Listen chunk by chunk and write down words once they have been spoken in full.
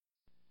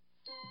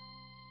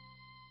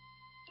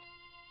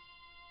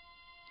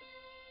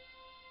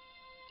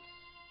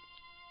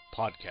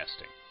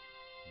Podcasting,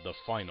 the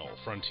final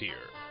frontier.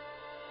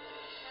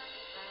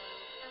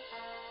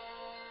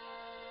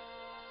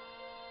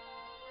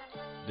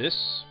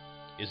 This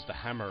is the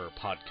Hammer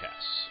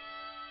Podcast.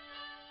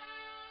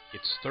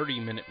 Its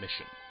 30-minute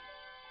mission: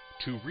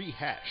 to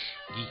rehash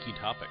geeky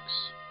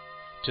topics,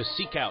 to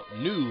seek out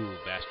new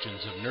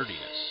bastions of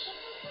nerdiness,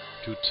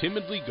 to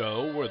timidly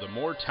go where the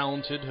more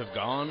talented have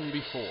gone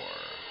before.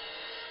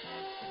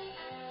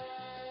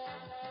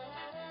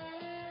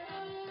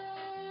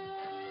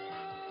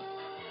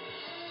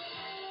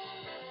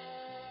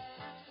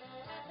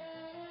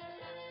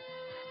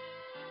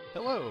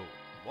 Hello,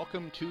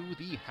 welcome to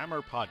the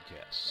Hammer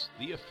Podcast,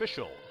 the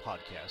official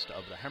podcast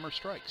of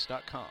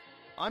thehammerstrikes.com.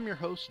 I'm your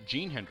host,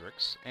 Gene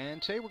Hendricks,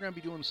 and today we're going to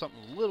be doing something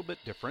a little bit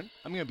different.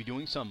 I'm going to be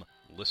doing some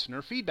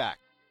listener feedback.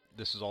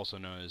 This is also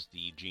known as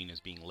the Gene is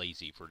being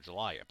lazy for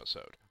July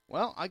episode.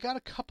 Well, I got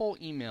a couple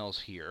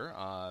emails here.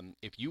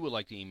 If you would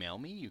like to email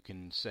me, you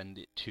can send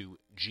it to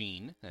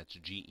Gene, that's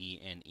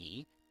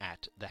Gene,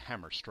 at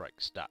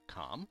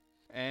thehammerstrikes.com.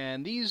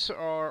 And these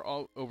are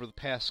all over the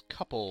past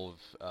couple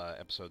of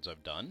episodes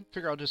I've done.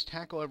 Figure I'll just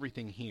tackle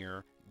everything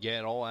here, get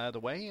it all out of the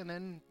way, and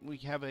then we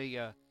have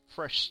a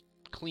fresh,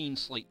 clean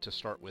slate to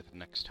start with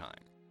next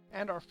time.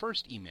 And our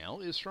first email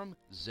is from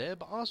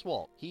Zeb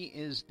Oswald. He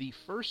is the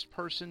first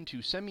person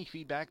to send me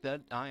feedback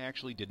that I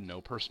actually didn't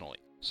know personally.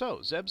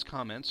 So, Zeb's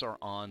comments are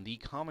on the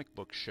comic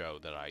book show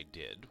that I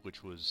did,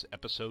 which was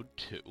episode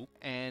 2,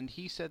 and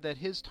he said that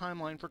his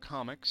timeline for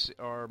comics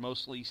are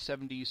mostly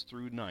 70s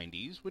through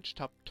 90s, which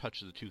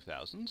touch the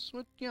 2000s,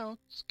 but,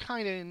 it's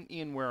kind of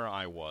in where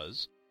I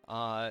was.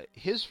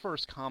 His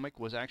first comic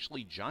was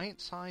actually Giant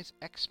Size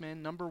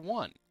X-Men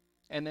 #1,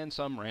 and then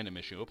some random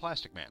issue of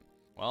Plastic Man.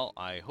 Well,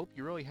 I hope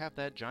you really have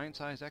that Giant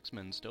Size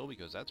X-Men still,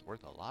 because that's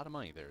worth a lot of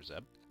money there,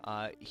 Zeb.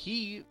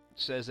 He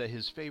says that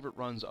his favorite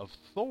runs of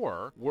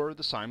Thor were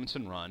the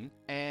Simonson run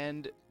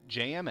and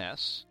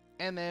JMS,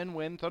 and then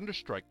when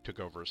Thunderstrike took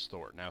over as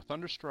Thor. Now,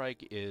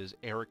 Thunderstrike is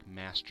Eric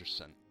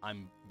Masterson. I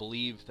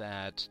believe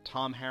that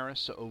Tom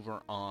Harris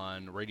over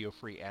on Radio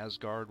Free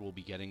Asgard will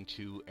be getting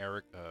to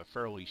Eric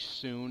fairly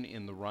soon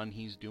in the run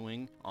he's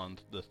doing on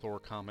the Thor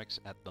comics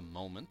at the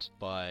moment.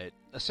 But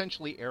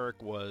essentially,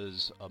 Eric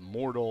was a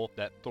mortal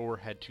that Thor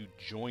had to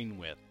join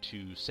with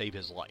to save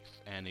his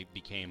life, and it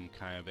became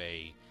kind of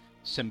a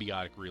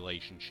symbiotic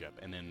relationship,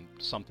 and then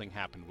something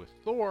happened with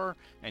Thor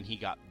and he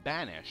got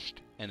banished,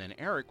 and then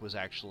Eric was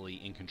actually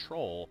in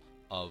control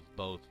of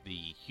both the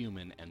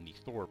human and the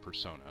Thor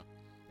persona,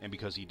 and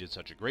because he did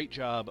such a great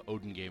job,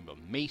 Odin gave him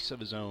a mace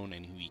of his own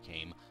and he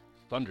became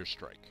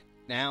Thunderstrike.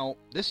 Now,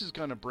 this is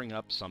going to bring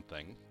up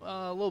something,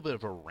 a little bit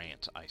of a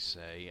rant, I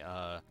say,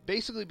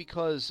 basically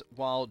because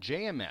while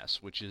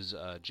JMS, which is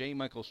J.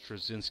 Michael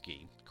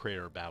Straczynski,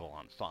 creator of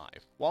Babylon 5,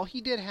 while he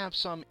did have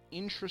some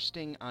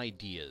interesting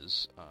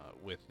ideas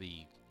with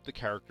the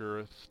character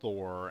of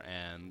Thor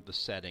and the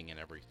setting and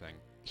everything,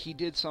 he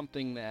did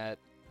something that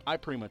I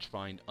pretty much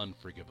find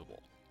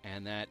unforgivable,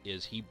 and that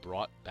is he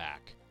brought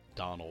back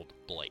Donald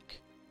Blake.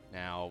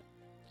 Now,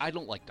 I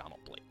don't like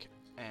Donald Blake,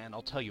 and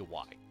I'll tell you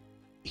why.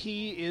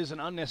 He is an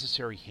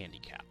unnecessary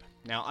handicap.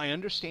 Now, I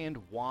understand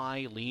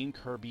why Lee and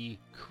Kirby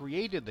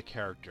created the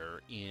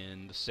character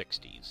in the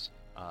 60s.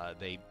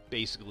 They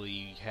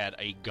basically had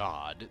a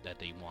god that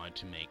they wanted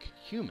to make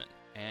human,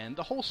 and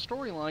the whole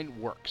storyline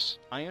works.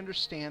 I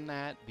understand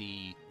that.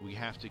 We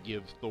have to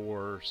give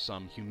Thor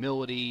some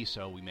humility,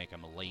 so we make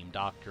him a lame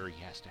doctor.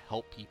 He has to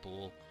help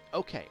people.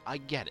 Okay, I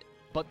get it.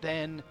 But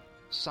then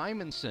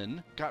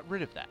Simonson got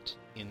rid of that.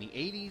 In the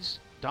 80s,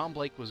 Don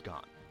Blake was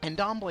gone. And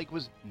Don Blake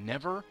was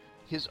never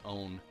his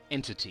own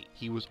entity.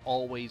 He was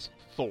always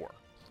Thor.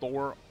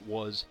 Thor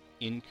was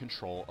in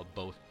control of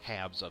both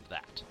halves of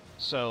that.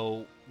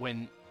 So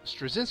when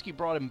Straczynski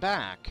brought him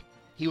back,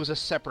 he was a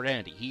separate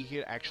entity. He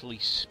could actually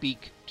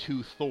speak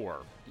to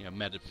Thor.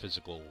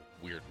 Metaphysical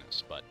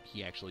weirdness, but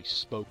he actually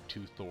spoke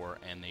to Thor,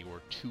 and they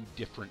were two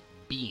different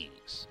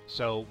beings.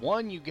 So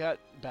one, you got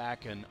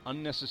back an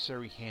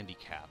unnecessary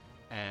handicap,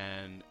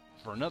 and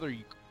for another,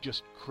 you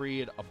just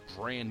created a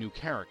brand new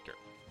character.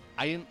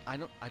 I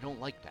don't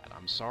like that.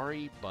 I'm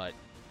sorry, but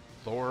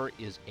Thor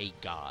is a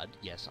god.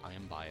 Yes, I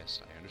am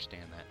biased. I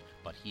understand that.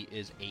 But he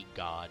is a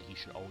god. He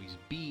should always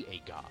be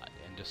a god.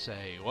 And to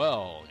say,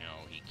 well,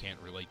 he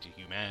can't relate to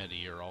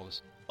humanity or all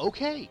this.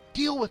 Okay,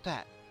 deal with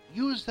that.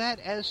 Use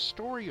that as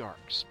story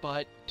arcs.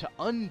 But to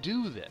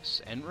undo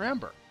this, and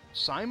remember,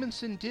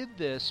 Simonson did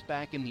this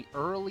back in the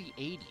early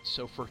 80s.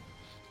 So for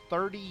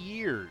 30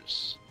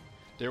 years,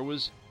 there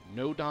was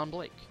no Don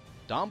Blake.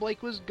 Don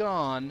Blake was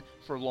gone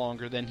for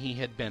longer than he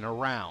had been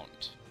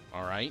around,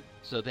 alright?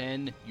 So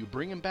then you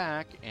bring him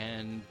back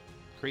and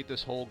create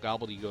this whole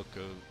gobbledygook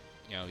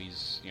of,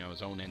 he's,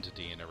 his own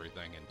entity and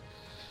everything,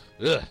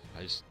 and,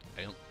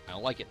 I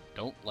don't like it.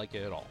 Don't like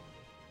it at all.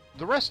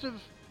 The rest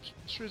of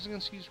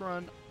Straczynski's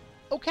run,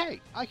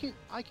 okay, I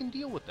can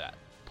deal with that.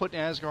 Putting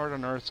Asgard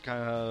on Earth's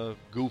kind of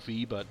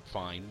goofy, but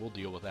fine, we'll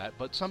deal with that.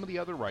 But some of the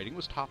other writing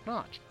was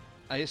top-notch.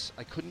 I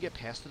couldn't get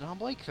past the Don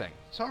Blake thing.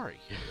 Sorry.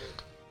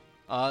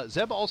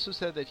 Zeb also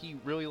said that he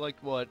really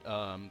liked what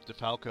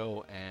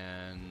DeFalco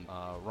and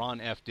Ron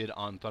F. did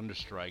on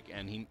Thunderstrike,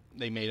 and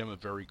they made him a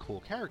very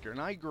cool character,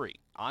 and I agree.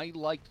 I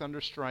like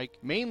Thunderstrike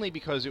mainly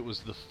because it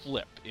was the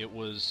flip. It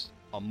was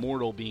a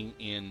mortal being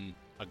in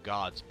a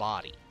god's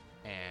body,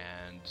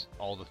 and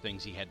all the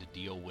things he had to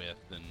deal with,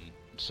 and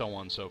so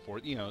on and so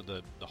forth. You know,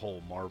 the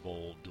whole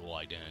Marvel dual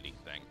identity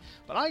thing.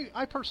 But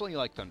I personally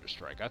like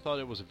Thunderstrike. I thought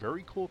it was a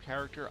very cool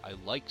character. I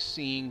like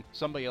seeing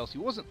somebody else. He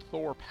wasn't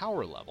Thor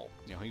power level.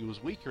 You know, he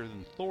was weaker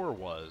than Thor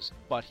was,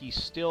 but he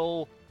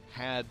still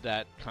had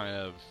that kind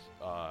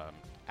of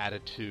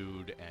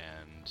attitude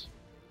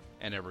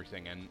and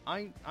everything. And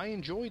I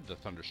enjoyed the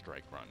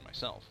Thunderstrike run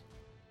myself.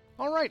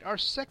 All right, our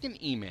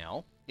second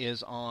email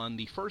is on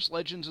the first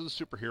Legends of the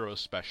Superheroes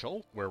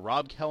special, where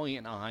Rob Kelly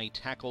and I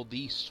tackled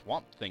the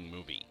Swamp Thing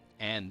movie.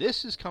 And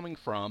this is coming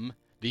from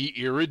the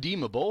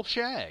irredeemable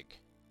Shag.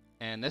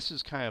 And this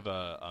is kind of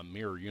a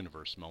mirror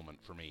universe moment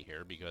for me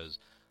here, because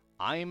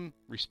I'm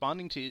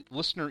responding to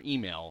listener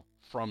email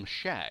from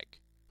Shag,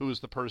 who is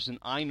the person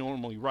I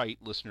normally write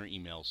listener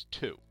emails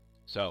to.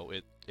 So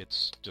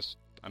it's just,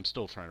 I'm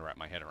still trying to wrap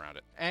my head around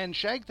it. And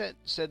Shag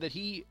said that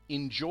he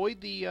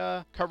enjoyed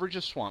the coverage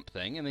of Swamp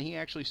Thing, and that he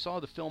actually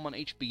saw the film on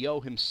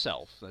HBO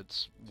himself.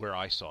 That's where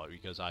I saw it,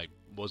 because I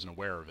wasn't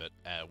aware of it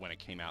when it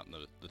came out in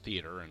the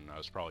theater, and I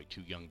was probably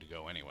too young to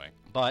go anyway.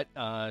 But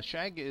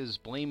Shag is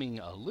blaming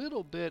a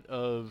little bit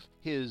of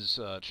his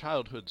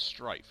childhood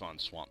strife on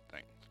Swamp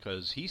Thing,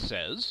 because he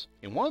says,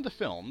 in one of the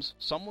films,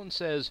 someone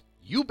says,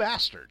 "You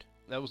bastard."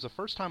 That was the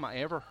first time I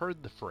ever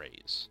heard the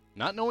phrase.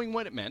 Not knowing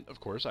what it meant, of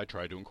course, I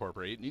tried to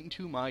incorporate it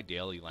into my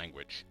daily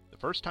language. The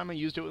first time I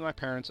used it with my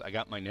parents, I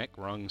got my neck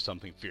wrung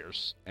something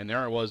fierce, and there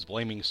I was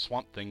blaming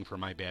Swamp Thing for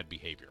my bad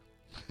behavior.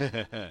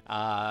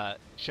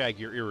 Shag,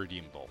 you're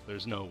irredeemable.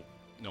 There's no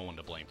one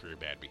to blame for your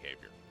bad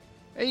behavior.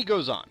 And he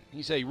goes on.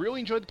 He said he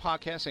really enjoyed the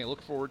podcast, and I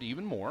look forward to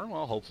even more.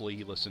 Well, hopefully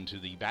he listened to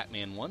the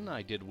Batman one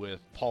I did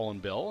with Paul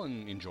and Bill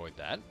and enjoyed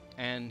that.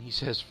 And he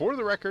says, for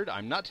the record,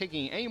 I'm not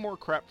taking any more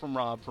crap from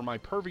Rob for my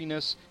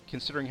perviness,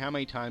 considering how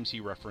many times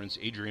he referenced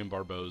Adrienne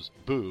Barbeau's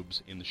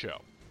boobs in the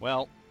show.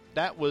 Well,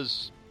 that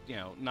was,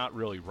 not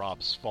really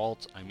Rob's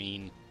fault. I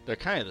mean, they're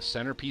kind of the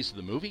centerpiece of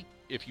the movie.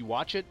 If you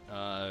watch it,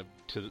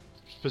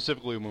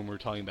 specifically when we're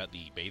talking about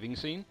the bathing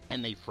scene,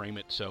 and they frame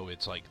it so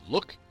it's like,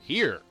 look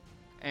here.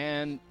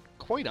 And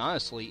quite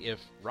honestly, if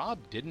Rob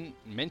didn't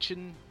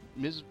mention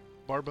Ms.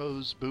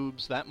 Barbeau's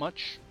boobs that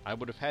much, I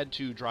would have had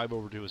to drive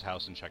over to his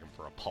house and check him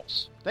for a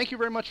pulse. Thank you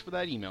very much for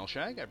that email,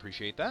 Shag. I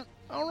appreciate that.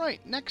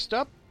 Alright, next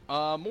up,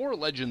 more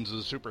Legends of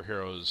the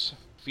Superheroes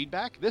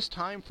feedback, this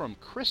time from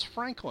Chris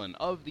Franklin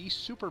of the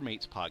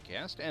Supermates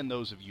podcast, and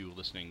those of you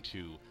listening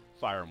to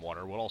Fire and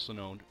Water will also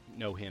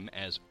know him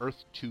as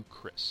Earth 2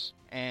 Chris.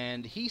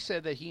 And he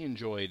said that he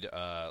enjoyed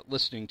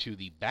listening to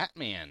the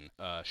Batman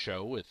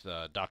show with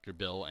Dr.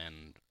 Bill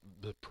and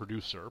the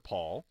producer,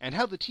 Paul, and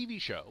how the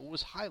TV show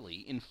was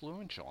highly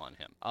influential on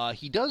him.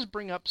 He does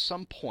bring up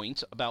some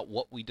points about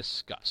what we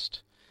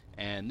discussed,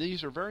 and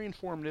these are very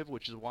informative,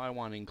 which is why I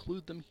want to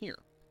include them here.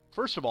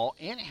 First of all,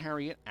 Aunt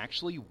Harriet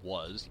actually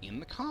was in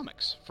the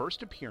comics,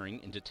 first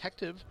appearing in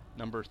Detective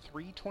number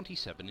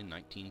 327 in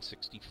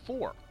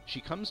 1964.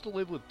 She comes to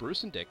live with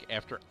Bruce and Dick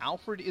after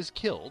Alfred is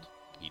killed.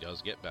 He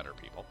does get better,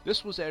 people.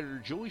 This was editor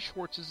Julie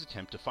Schwartz's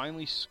attempt to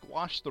finally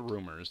squash the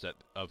rumors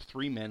of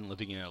three men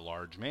living in a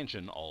large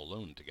mansion all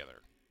alone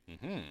together.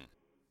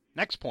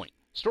 Next point.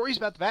 Stories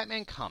about the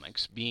Batman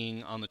comics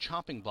being on the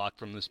chopping block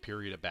from this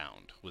period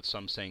abound, with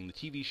some saying the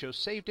TV show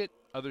saved it,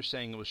 others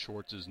saying it was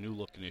Schwartz's New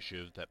Look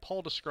initiative that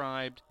Paul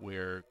described,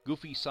 where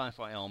goofy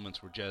sci-fi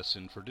elements were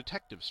jettisoned for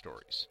detective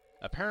stories.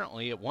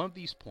 Apparently, at one of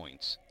these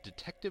points,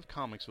 Detective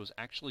Comics was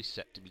actually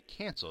set to be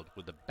canceled,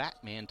 with the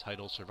Batman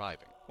title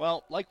surviving.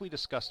 Well, like we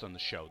discussed on the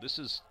show, this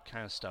is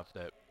kind of stuff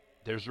that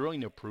there's really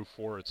no proof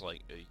for. It's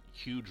like a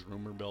huge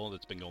rumor mill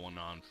that's been going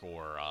on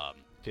for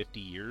 50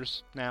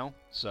 years now,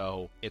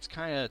 so it's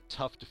kind of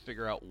tough to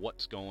figure out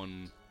what's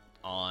going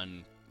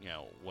on,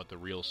 what the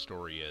real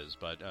story is,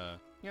 but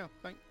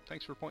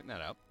thanks for pointing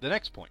that out. The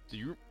next point,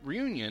 the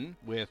reunion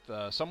with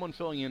someone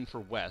filling in for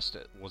West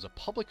was a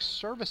public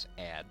service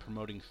ad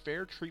promoting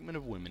fair treatment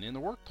of women in the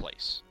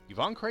workplace.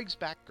 Yvonne Craig's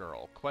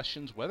Batgirl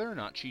questions whether or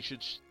not she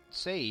should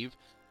save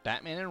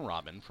Batman and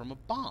Robin from a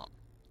bomb,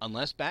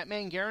 unless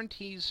Batman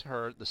guarantees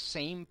her the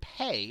same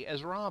pay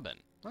as Robin.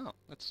 Well,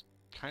 that's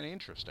kind of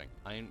interesting.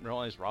 I didn't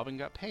realize Robin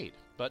got paid,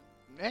 but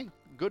hey,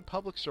 good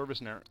public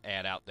service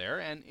ad out there,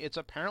 and it's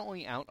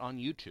apparently out on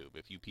YouTube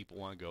if you people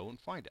want to go and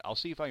find it. I'll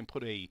see if I can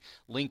put a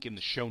link in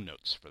the show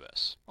notes for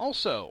this.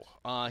 Also,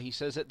 he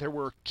says that there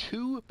were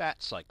 2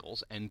 Bat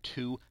Cycles and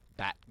 2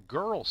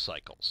 Batgirl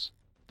cycles.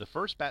 The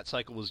first Bat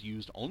Cycle was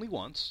used only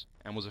once,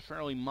 and was a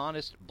fairly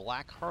modest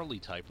black Harley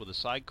type with a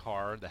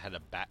sidecar that had a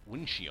bat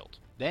windshield.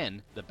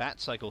 Then, the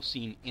Batcycle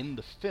scene in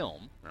the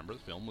film, remember the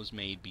film was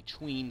made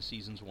between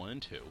seasons 1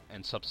 and 2,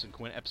 and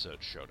subsequent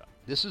episodes showed up.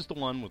 This is the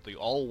one with the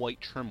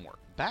all-white trim work.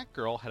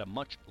 Batgirl had a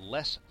much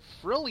less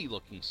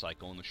frilly-looking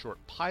cycle in the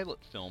short pilot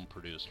film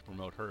produced to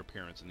promote her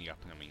appearance in the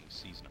upcoming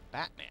season of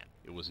Batman.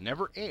 It was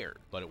never aired,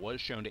 but it was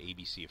shown to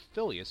ABC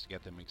affiliates to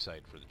get them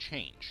excited for the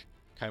change.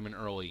 Kind of an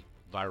early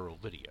viral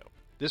video.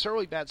 This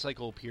early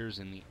Batcycle appears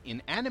in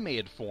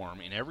animated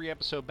form in every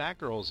episode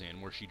Batgirl's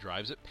in, where she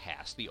drives it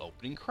past the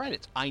opening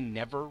credits. I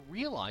never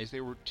realized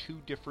there were two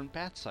different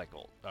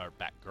Batgirl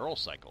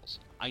cycles.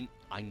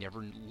 I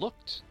never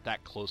looked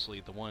that closely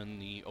at the one in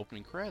the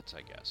opening credits,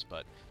 I guess.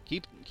 But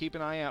keep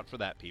an eye out for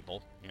that,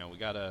 people. We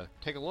gotta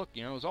take a look.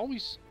 It's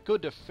always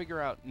good to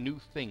figure out new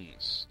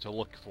things to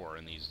look for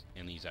in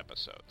these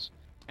episodes.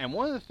 And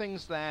one of the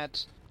things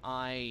that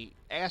I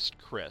asked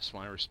Chris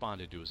when I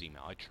responded to his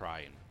email, I try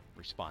and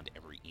respond to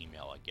every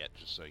email I get,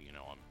 just so you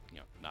know I'm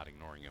not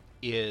ignoring him,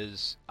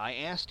 is I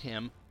asked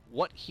him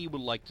what he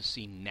would like to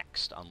see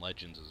next on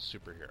Legends of the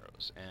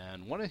Superheroes.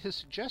 And one of his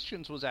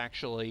suggestions was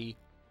actually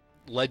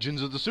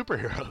Legends of the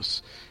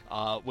Superheroes,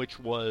 which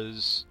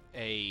was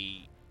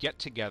a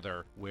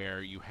get-together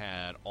where you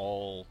had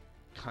all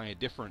kind of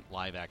different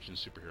live-action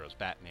superheroes,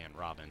 Batman,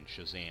 Robin,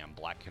 Shazam,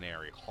 Black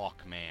Canary,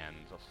 Hawkman,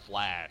 The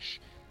Flash,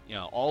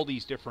 all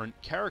these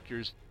different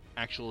characters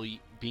actually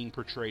being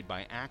portrayed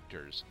by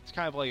actors. It's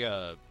kind of like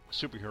a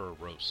superhero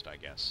roast, I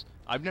guess.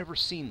 I've never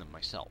seen them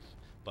myself,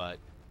 but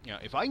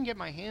if I can get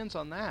my hands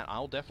on that,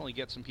 I'll definitely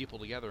get some people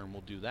together and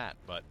we'll do that.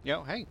 But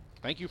hey,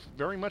 thank you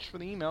very much for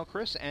the email,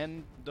 Chris,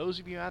 and those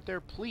of you out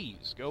there,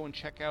 please go and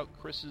check out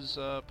Chris's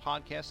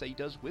podcast that he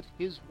does with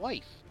his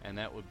wife, and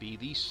that would be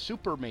the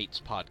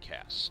Supermates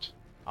podcast.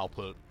 I'll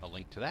put a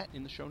link to that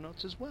in the show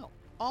notes as well.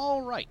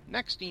 All right,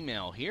 next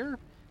email here.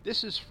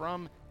 This is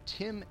from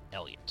Tim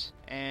Elliott,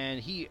 and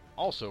he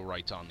also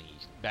writes on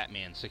the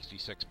Batman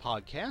 66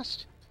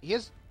 podcast. He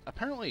has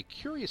apparently a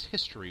curious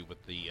history with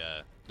the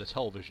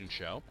television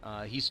show.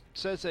 He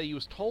says that he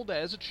was told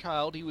that as a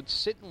child he would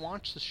sit and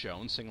watch the show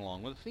and sing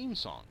along with the theme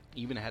song.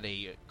 He even had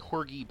a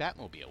Corgi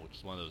Batmobile, which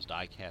is one of those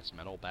die-cast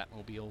metal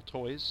Batmobile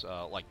toys,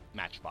 like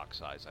Matchbox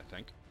size, I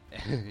think.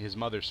 His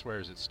mother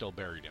swears it's still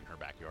buried in her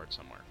backyard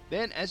somewhere.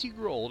 Then, as he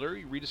grew older,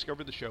 he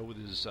rediscovered the show with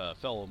his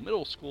fellow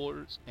middle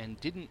schoolers and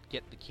didn't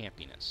get the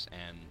campiness,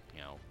 and,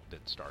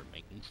 that started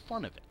making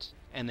fun of it.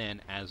 And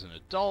then, as an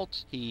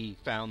adult, he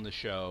found the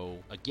show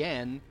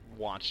again,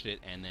 watched it,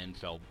 and then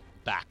fell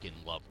back in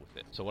love with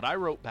it. So what I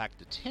wrote back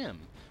to Tim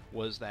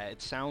was that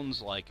it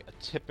sounds like a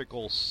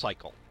typical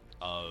cycle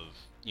of,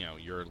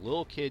 you're a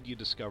little kid, you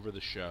discover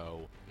the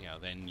show,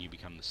 then you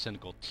become the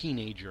cynical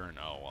teenager, and,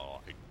 I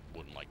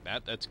wouldn't like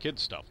that. That's kid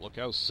stuff. Look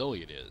how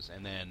silly it is.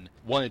 And then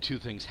one of two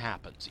things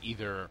happens.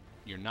 Either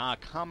you're not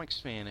a comics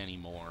fan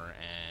anymore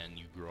and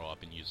you grow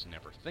up and you just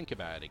never think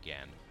about it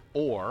again,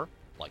 or,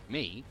 like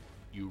me,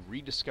 you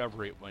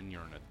rediscover it when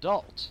you're an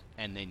adult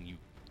and then you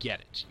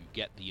get it. You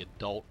get the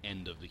adult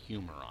end of the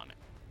humor on it.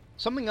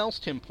 Something else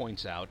Tim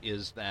points out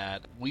is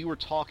that we were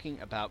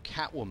talking about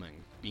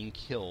Catwoman being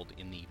killed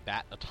in the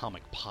Bat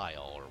Atomic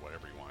Pile, or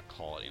whatever you want to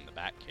call it, in the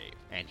Batcave.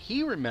 And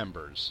he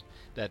remembers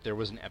that there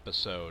was an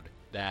episode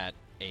that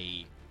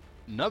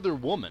another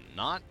woman,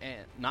 not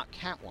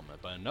Catwoman,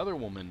 but another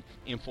woman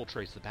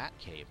infiltrates the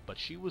Batcave, but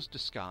she was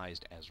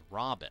disguised as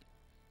Robin.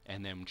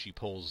 And then she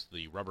pulls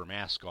the rubber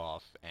mask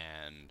off,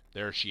 and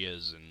there she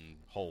is, and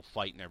whole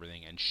fight and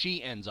everything, and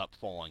she ends up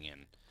falling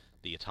in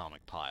the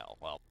atomic pile.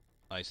 Well,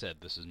 I said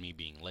this is me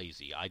being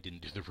lazy. I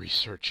didn't do the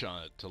research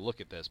to look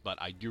at this, but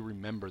I do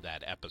remember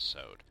that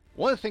episode.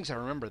 One of the things I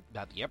remember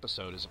about the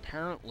episode is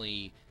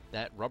apparently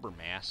that rubber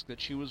mask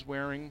that she was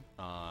wearing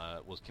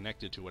was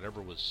connected to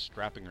whatever was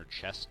strapping her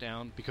chest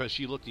down, because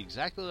she looked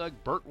exactly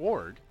like Burt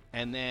Ward,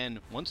 and then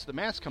once the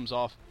mask comes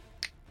off,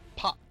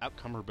 pop, out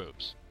come her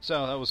boobs.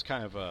 So that was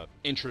kind of a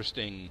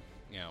interesting,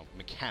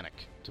 mechanic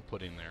to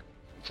put in there.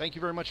 Thank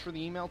you very much for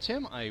the email,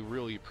 Tim. I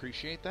really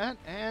appreciate that.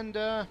 And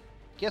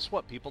guess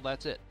what, people?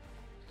 That's it.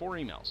 4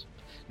 emails.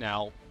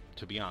 Now,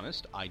 to be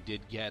honest, I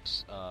did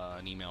get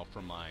an email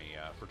from my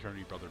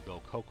fraternity brother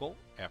Bill Kokel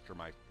after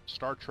my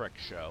Star Trek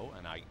show,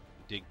 and I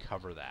did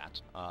cover that.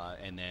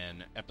 And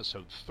then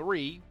episode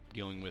 3,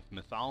 dealing with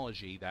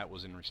mythology, that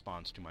was in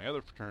response to my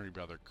other fraternity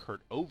brother Kurt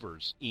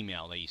Over's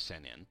email that he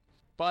sent in.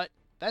 But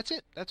that's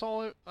it. That's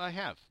all I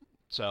have.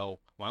 So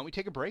why don't we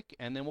take a break,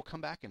 and then we'll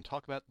come back and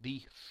talk about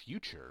the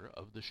future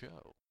of the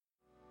show.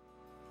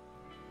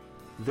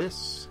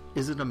 This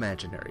is an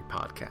imaginary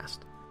podcast,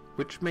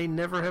 which may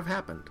never have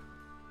happened.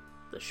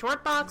 The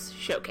Shortbox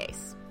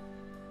Showcase.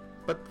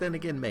 But then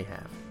again may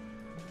have.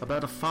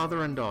 About a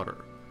father and daughter.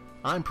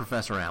 I'm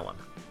Professor Allen.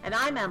 And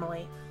I'm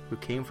Emily. Who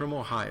came from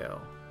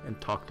Ohio and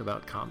talked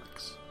about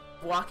comics.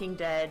 Walking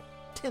Dead.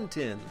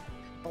 Tintin.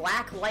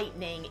 Black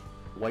Lightning.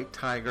 White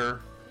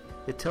Tiger.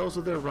 It tells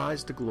of their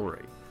rise to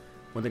glory,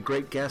 when the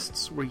great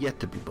guests were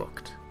yet to be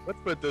booked. Let's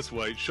put it this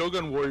way,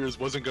 Shogun Warriors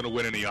wasn't going to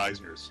win any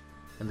Eisners.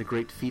 And the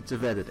great feats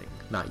of editing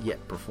not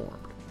yet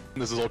performed.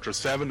 This is Ultra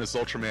 7, this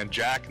is Ultraman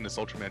Jack, and this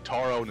Ultraman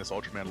Taro, and this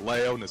Ultraman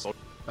Leo, and this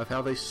of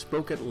how they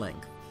spoke at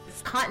length,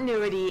 This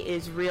continuity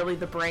is really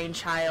the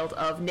brainchild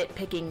of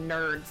nitpicking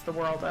nerds the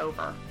world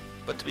over.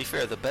 But to be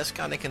fair, the best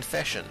kind of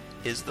confession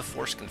is the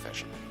Force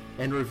confession.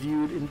 and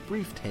reviewed in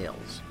brief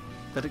tales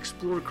that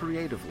explore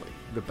creatively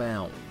the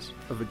bounds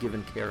of a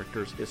given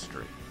character's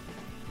history,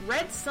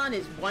 Red Sun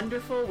is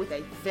wonderful with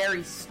a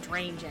very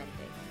strange ending.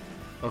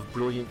 of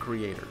brilliant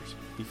creators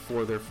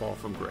before their fall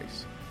from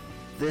grace.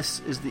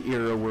 This is the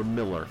era where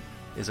Miller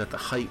is at the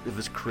height of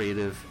his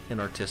creative and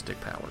artistic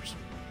powers,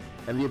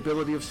 and the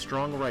ability of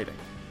strong writing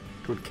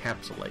to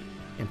encapsulate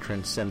and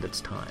transcend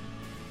its time.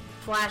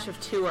 Flash of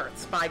Two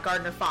Earths by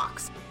Gardner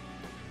Fox.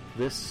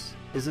 This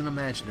is an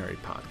imaginary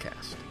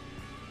podcast.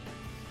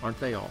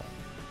 Aren't they all?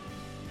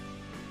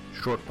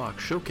 Shortbox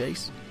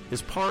Showcase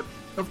is part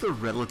of the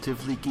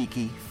Relatively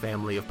Geeky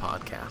family of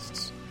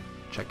podcasts.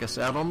 Check us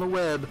out on the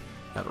web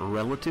at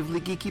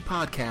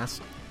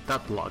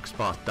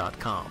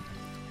relativelygeekypodcast.blogspot.com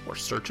or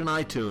search in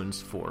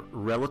iTunes for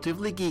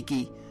Relatively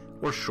Geeky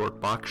or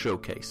Shortbox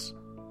Showcase.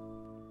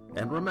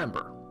 And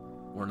remember,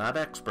 we're not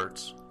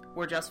experts.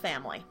 We're just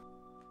family.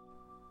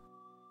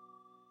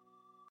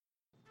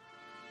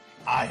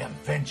 I am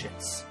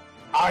vengeance.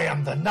 I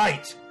am the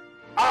night.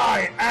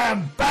 I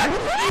am back!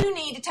 You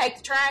need to take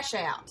the trash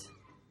out.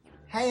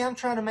 Hey, I'm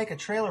trying to make a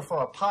trailer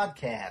for a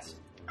podcast.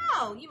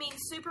 Oh, you mean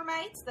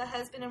Supermates, the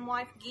husband and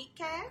wife geek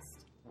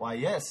cast? Why,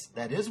 yes,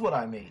 that is what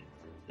I mean.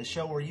 The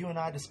show where you and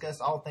I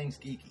discuss all things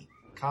geeky.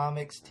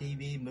 Comics,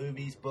 TV,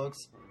 movies,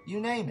 books, you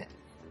name it.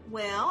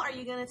 Well, are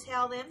you going to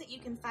tell them that you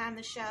can find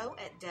the show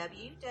at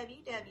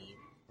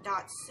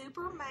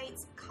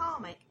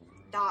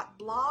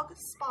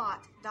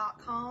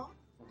www.supermatescomic.blogspot.com?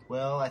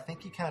 Well, I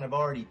think you kind of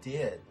already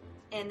did.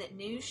 And that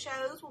new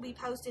shows will be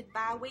posted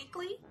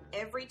bi-weekly,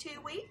 every 2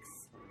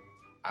 weeks?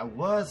 I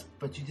was,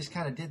 but you just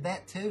kind of did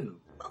that too.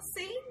 Well,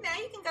 see, now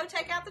you can go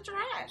take out the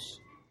trash.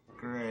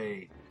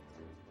 Great.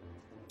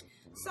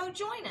 So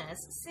join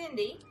us,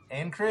 Cindy,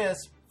 And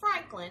Chris.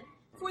 Franklin,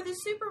 for the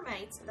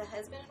Supermates, the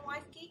husband and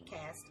wife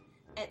geekcast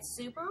at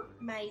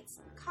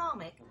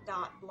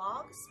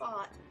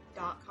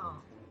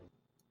supermatescomic.blogspot.com.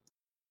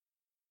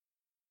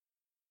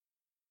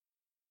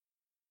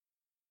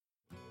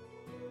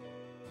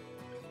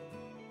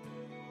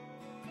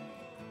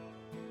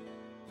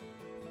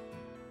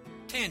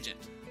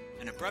 Tangent,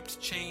 an abrupt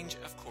change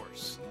of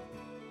course.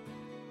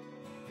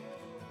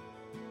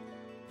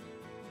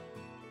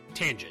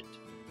 Tangent,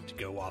 to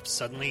go off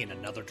suddenly in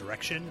another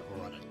direction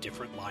or on a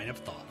different line of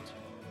thought.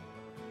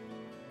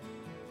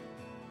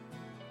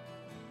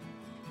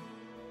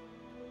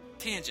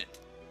 Tangent,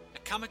 a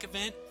comic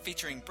event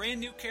featuring brand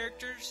new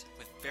characters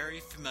with very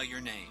familiar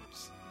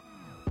names.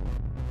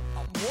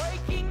 I'm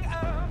waking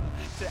up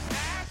to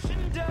ash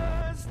and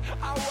dust.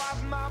 I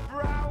wipe my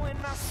brow and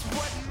I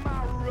sweat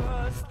my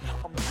rust.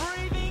 I'm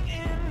breathing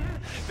in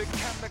the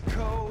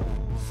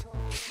chemicals.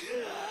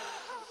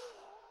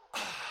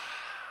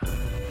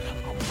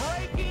 I'm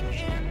breaking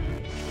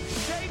in,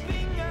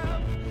 shaping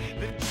up,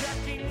 then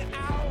checking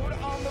out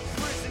on the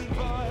prison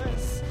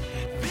bus.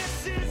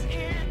 This is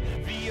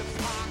it, the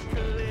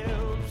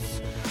apocalypse.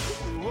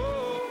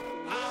 Whoa,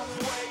 I'm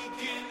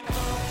waking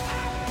up. I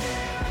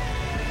feel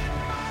it in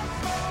my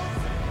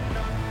bones.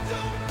 Enough to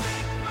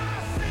make my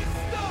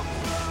system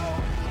blow.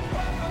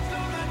 Welcome to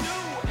the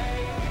new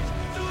age,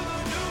 to the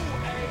new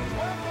age.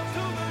 Welcome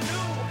to the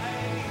new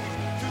age,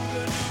 to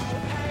the new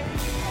age.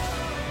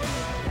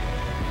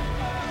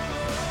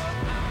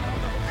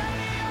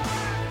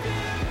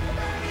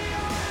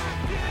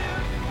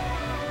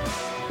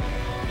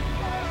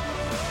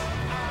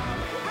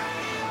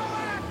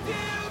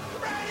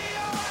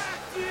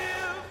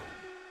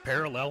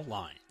 Parallel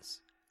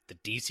Lines, the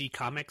DC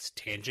Comics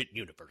Tangent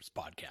Universe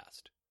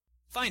podcast.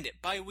 Find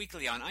it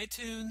bi-weekly on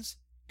iTunes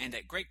and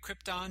at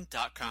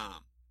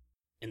greatkrypton.com.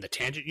 In the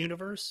Tangent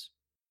Universe,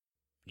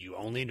 you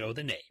only know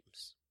the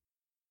names.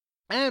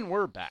 And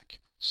we're back.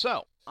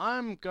 So,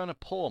 I'm gonna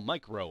pull a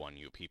Mike Rowe on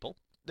you people.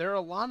 There are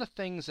a lot of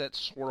things that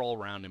swirl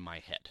around in my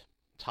head,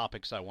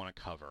 topics I want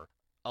to cover.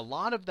 A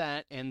lot of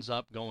that ends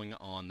up going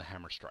on the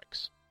Hammer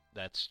Strikes.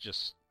 That's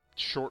just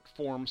short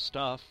form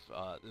stuff.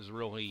 There's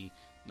really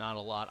not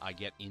a lot I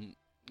get in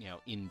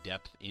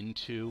depth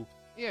into.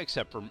 Yeah,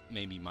 except for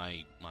maybe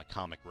my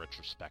comic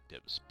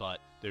retrospectives. But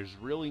there's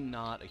really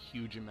not a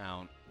huge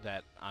amount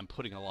that I'm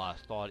putting a lot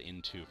of thought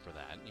into for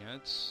that.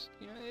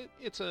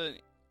 It's a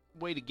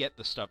way to get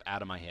the stuff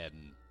out of my head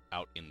and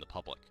out in the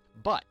public.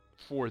 But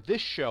for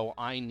this show,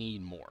 I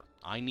need more.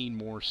 I need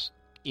more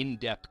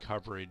in-depth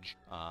coverage.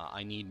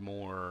 I need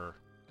more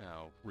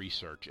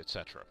research,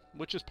 etc.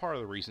 Which is part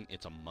of the reason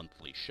it's a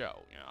monthly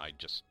show.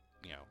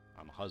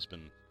 I'm a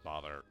husband,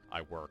 father,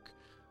 I work,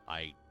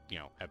 I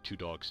have 2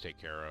 dogs to take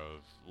care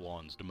of,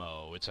 lawns to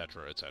mow,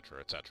 etc., etc.,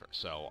 etc.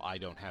 So I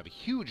don't have a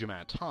huge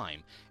amount of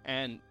time,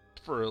 and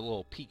for a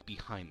little peek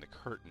behind the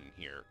curtain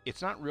here,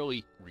 it's not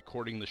really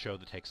recording the show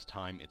that takes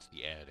time, it's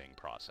the editing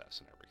process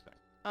and everything,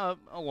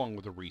 along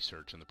with the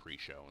research and the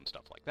pre-show and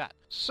stuff like that.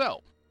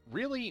 So,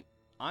 really,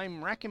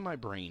 I'm racking my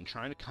brain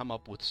trying to come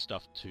up with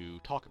stuff to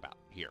talk about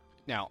here.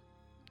 Now,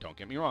 don't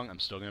get me wrong, I'm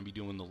still going to be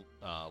doing the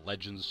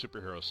Legends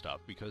superhero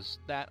stuff, because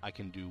that I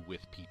can do with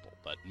people.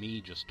 But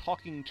me just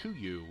talking to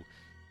you,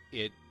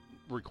 it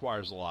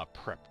requires a lot of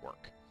prep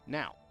work.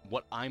 Now,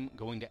 what I'm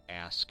going to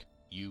ask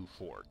you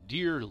for,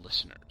 dear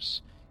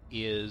listeners,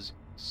 is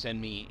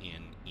send me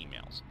in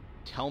emails.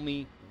 Tell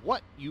me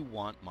what you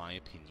want my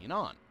opinion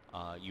on.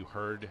 You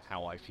heard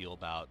how I feel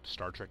about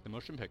Star Trek the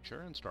Motion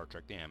Picture and Star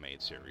Trek the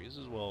Animated Series,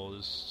 as well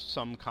as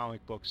some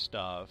comic book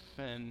stuff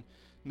and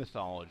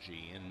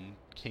mythology and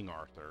King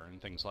Arthur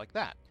and things like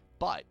that.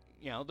 But,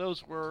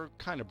 those were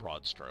kind of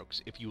broad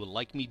strokes. If you would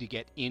like me to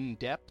get in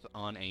depth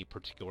on a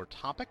particular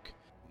topic,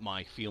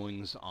 my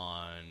feelings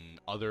on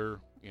other,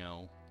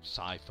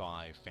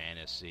 sci-fi,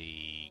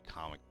 fantasy,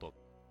 comic book,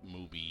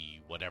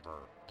 movie, whatever,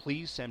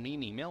 please send me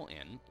an email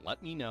in.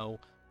 Let me know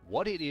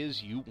what it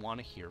is you want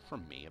to hear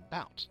from me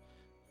about.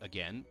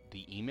 Again,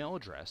 the email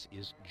address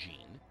is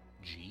Gene,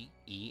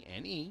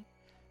 Gene,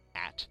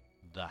 at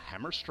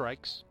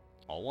thehammerstrikes,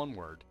 all one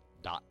word,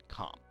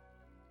 .com.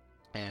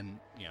 And,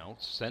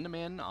 send them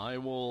in. I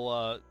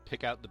will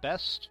pick out the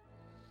best.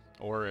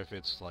 Or if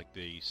it's like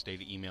the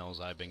state of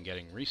emails I've been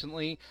getting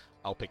recently,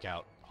 I'll pick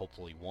out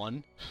hopefully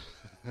one.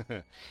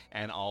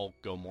 And I'll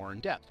go more in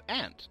depth.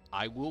 And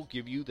I will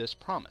give you this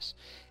promise.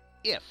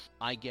 If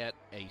I get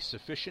a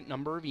sufficient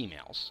number of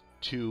emails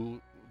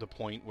to the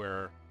point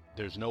where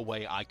there's no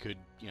way I could,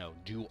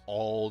 do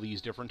all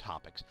these different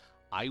topics,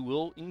 I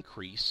will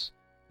increase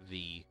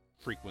the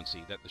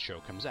frequency that the show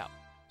comes out.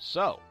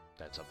 So,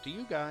 that's up to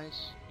you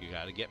guys. You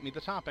gotta get me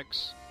the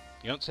topics.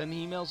 You don't send the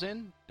emails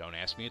in, don't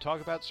ask me to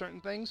talk about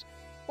certain things,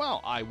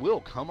 well, I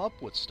will come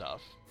up with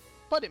stuff,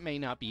 but it may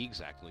not be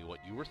exactly what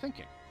you were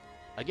thinking.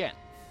 Again,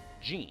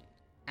 Gene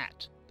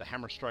at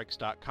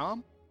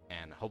thehammerstrikes.com,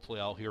 and hopefully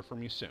I'll hear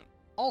from you soon.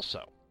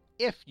 Also,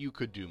 if you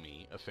could do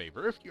me a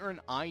favor, if you're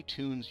an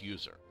iTunes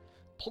user,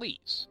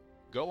 please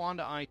go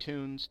onto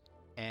iTunes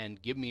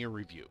and give me a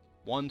review.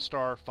 1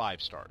 star,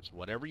 5 stars,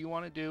 whatever you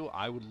want to do.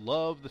 I would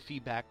love the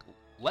feedback.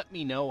 Let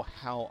me know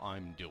how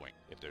I'm doing.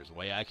 If there's a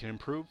way I can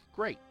improve,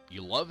 great.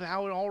 You love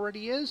how it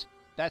already is?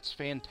 That's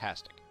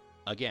fantastic.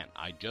 Again,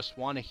 I just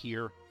want to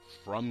hear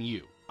from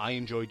you. I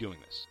enjoy doing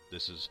this.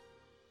 This is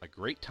a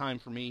great time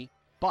for me,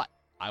 but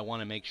I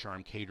want to make sure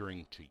I'm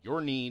catering to your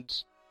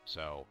needs,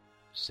 so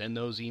send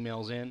those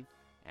emails in,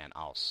 and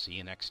I'll see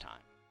you next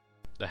time.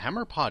 The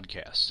Hammer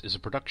Podcast is a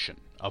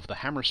production of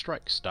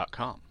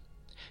thehammerstrikes.com.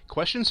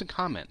 Questions and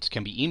comments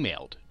can be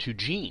emailed to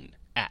Gene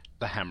at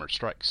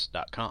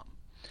thehammerstrikes.com.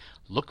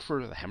 Look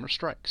for The Hammer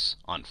Strikes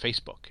on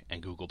Facebook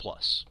and Google+.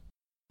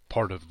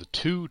 Part of the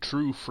Two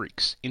True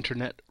Freaks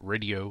Internet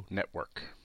Radio Network.